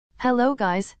Hello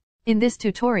guys, in this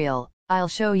tutorial, I'll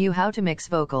show you how to mix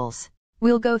vocals.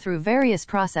 We'll go through various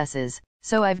processes,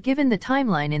 so I've given the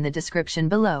timeline in the description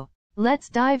below. Let's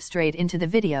dive straight into the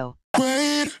video.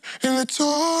 Wait in the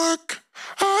dark,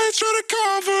 I try to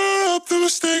cover up the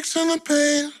mistakes and the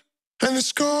pain and the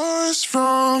scars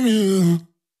from you.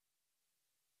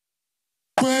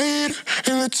 Wait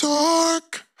in the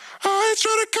dark, I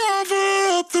try to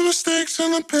cover up the mistakes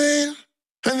and the pain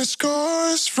and the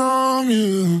scars from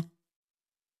you.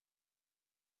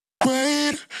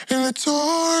 Wait in the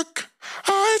dark,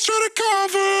 I try to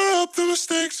cover up the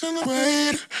mistakes and the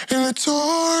wait in the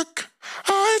dark,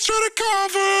 I try to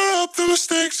cover up the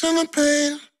mistakes and the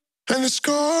pain and the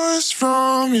scars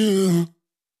from you.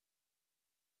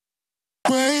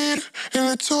 Wait in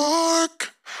the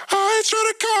dark, I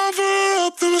try to cover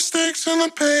up the mistakes and the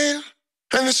pain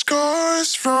and the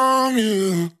scars from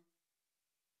you.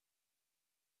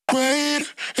 Wait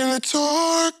in the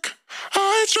dark,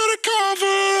 I try to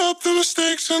cover up the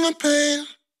mistakes and the pain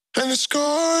and the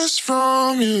scars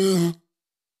from you.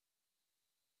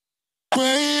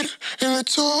 Wait in the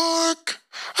dark,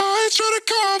 I try to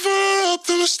cover up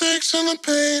the mistakes and the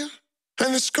pain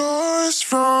and the scars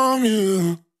from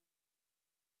you.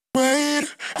 Wait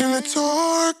in the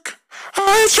dark,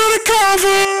 I try to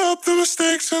cover up the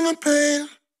mistakes and the pain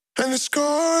and the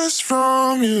scars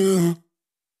from you.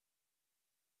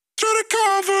 Try to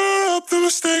cover up the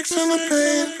mistakes and the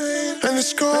pain and the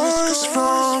scars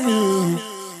from you.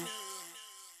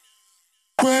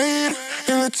 Wait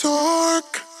in the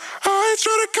dark, I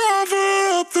try to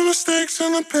cover up the mistakes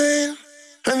and the pain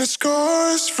and the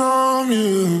scars from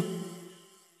you.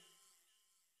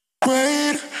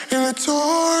 Wait in the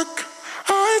dark,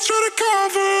 I try to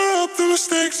cover up the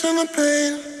mistakes and the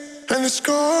pain and the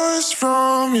scars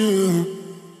from you.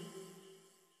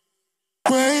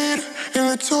 Wait in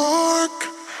the dark,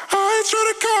 I try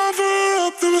to cover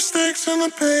up the mistakes and the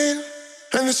pain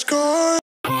and the scars.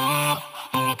 I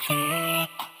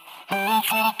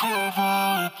try to cover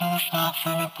up the mistakes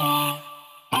and the pain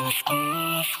and the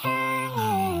scars from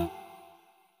you.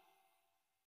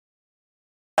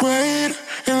 Wait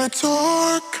in the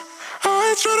dark,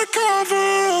 I try to cover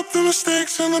up the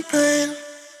mistakes and the pain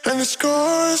and the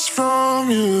scars from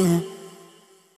you.